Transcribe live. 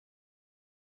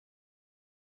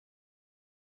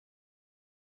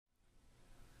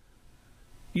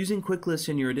Using QuickLists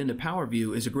in your Addenda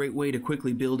PowerView is a great way to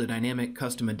quickly build a dynamic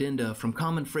custom addenda from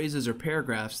common phrases or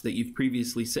paragraphs that you've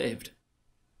previously saved.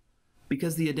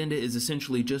 Because the addenda is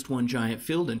essentially just one giant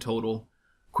field in total,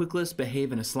 QuickLists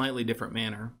behave in a slightly different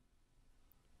manner.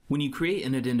 When you create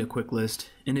an addenda QuickList,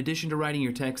 in addition to writing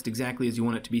your text exactly as you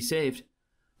want it to be saved,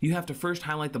 you have to first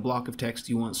highlight the block of text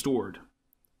you want stored.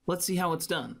 Let's see how it's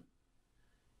done.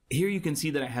 Here you can see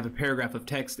that I have a paragraph of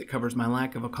text that covers my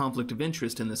lack of a conflict of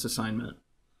interest in this assignment.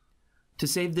 To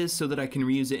save this so that I can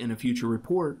reuse it in a future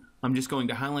report, I'm just going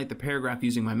to highlight the paragraph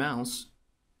using my mouse,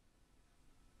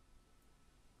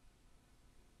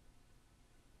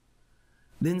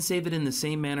 then save it in the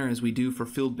same manner as we do for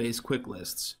field-based quick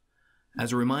lists.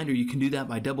 As a reminder, you can do that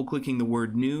by double-clicking the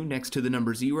word New next to the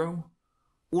number 0,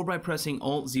 or by pressing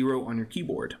Alt-0 on your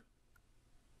keyboard.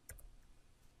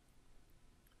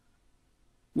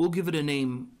 We'll give it a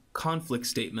name conflict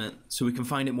statement so we can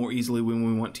find it more easily when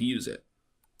we want to use it.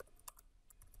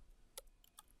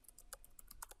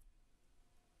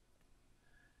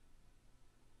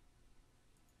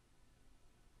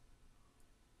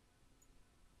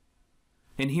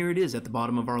 And here it is at the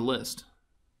bottom of our list.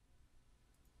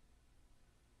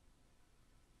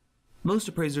 Most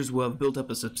appraisers will have built up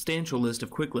a substantial list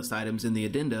of QuickList items in the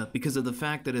addenda because of the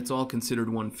fact that it's all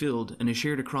considered one field and is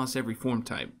shared across every form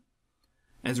type.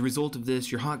 As a result of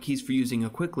this, your hotkeys for using a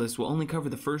QuickList will only cover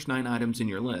the first 9 items in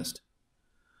your list.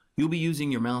 You'll be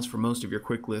using your mouse for most of your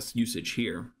QuickList usage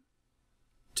here.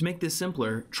 To make this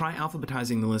simpler, try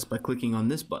alphabetizing the list by clicking on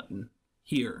this button,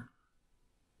 here.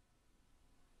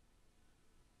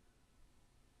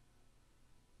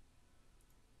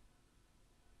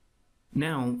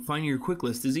 Now, finding your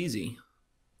QuickList is easy.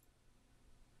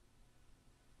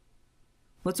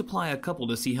 Let's apply a couple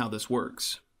to see how this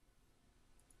works.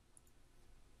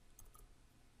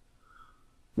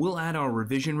 We'll add our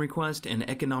revision request and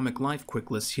economic life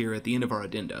QuickLists here at the end of our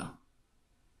addenda.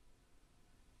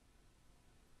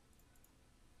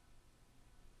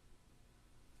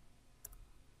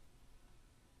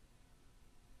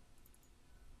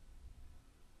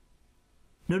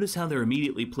 Notice how they're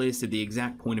immediately placed at the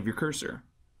exact point of your cursor.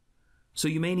 So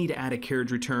you may need to add a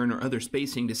carriage return or other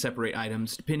spacing to separate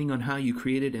items depending on how you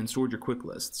created and stored your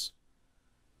QuickLists.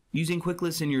 Using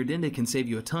QuickLists in your addenda can save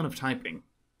you a ton of typing.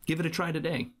 Give it a try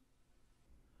today.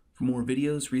 For more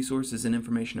videos, resources, and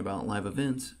information about live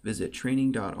events, visit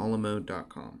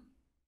training.alamode.com.